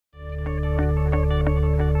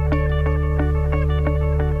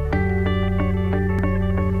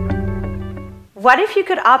What if you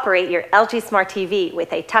could operate your LG Smart TV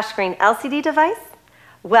with a touchscreen LCD device?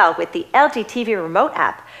 Well, with the LG TV Remote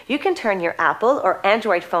app, you can turn your Apple or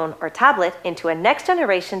Android phone or tablet into a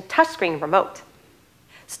next-generation touchscreen remote.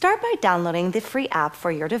 Start by downloading the free app for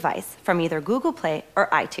your device from either Google Play or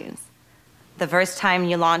iTunes. The first time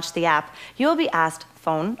you launch the app, you will be asked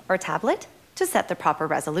phone or tablet to set the proper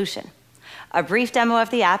resolution. A brief demo of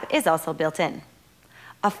the app is also built in.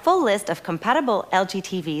 A full list of compatible LG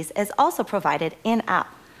TVs is also provided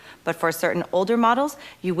in-app, but for certain older models,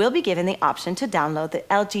 you will be given the option to download the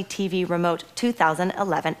LG TV Remote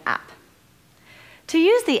 2011 app. To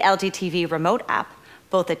use the LG TV Remote app,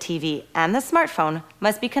 both the TV and the smartphone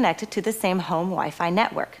must be connected to the same home Wi-Fi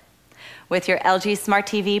network. With your LG Smart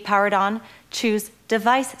TV powered on, choose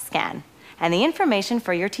Device Scan, and the information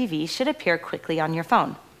for your TV should appear quickly on your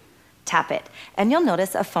phone. Tap it, and you'll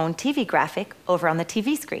notice a phone TV graphic over on the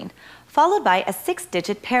TV screen, followed by a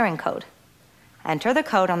 6-digit pairing code. Enter the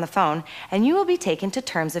code on the phone, and you will be taken to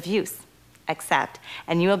Terms of Use. Accept,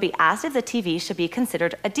 and you will be asked if the TV should be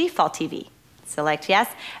considered a default TV. Select Yes,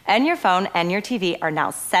 and your phone and your TV are now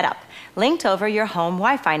set up, linked over your home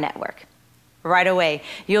Wi-Fi network. Right away,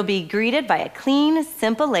 you'll be greeted by a clean,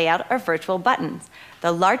 simple layout of virtual buttons,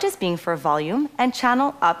 the largest being for volume and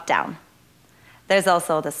channel up-down. There's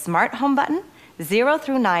also the Smart Home button, 0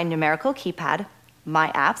 through 9 numerical keypad,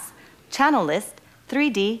 My Apps, Channel List,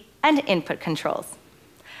 3D, and input controls.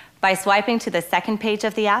 By swiping to the second page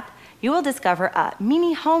of the app, you will discover a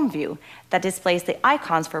mini home view that displays the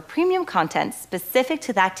icons for premium content specific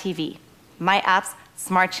to that TV, My Apps,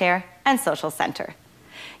 Smart Share, and Social Center.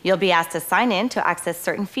 You'll be asked to sign in to access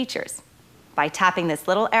certain features. By tapping this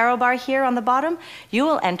little arrow bar here on the bottom, you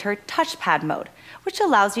will enter touchpad mode, which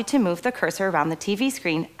allows you to move the cursor around the TV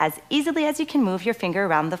screen as easily as you can move your finger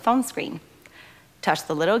around the phone screen. Touch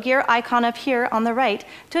the little gear icon up here on the right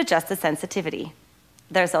to adjust the sensitivity.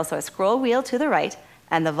 There's also a scroll wheel to the right,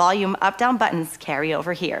 and the volume up-down buttons carry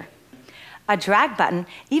over here. A drag button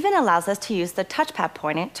even allows us to use the touchpad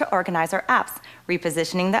pointer to organize our apps,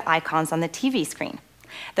 repositioning the icons on the TV screen.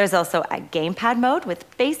 There's also a gamepad mode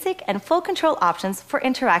with basic and full control options for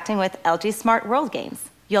interacting with LG Smart World games.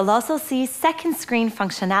 You'll also see second screen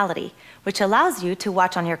functionality, which allows you to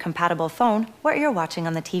watch on your compatible phone what you're watching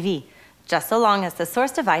on the TV, just so long as the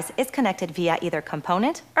source device is connected via either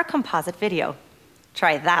component or composite video.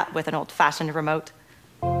 Try that with an old-fashioned remote.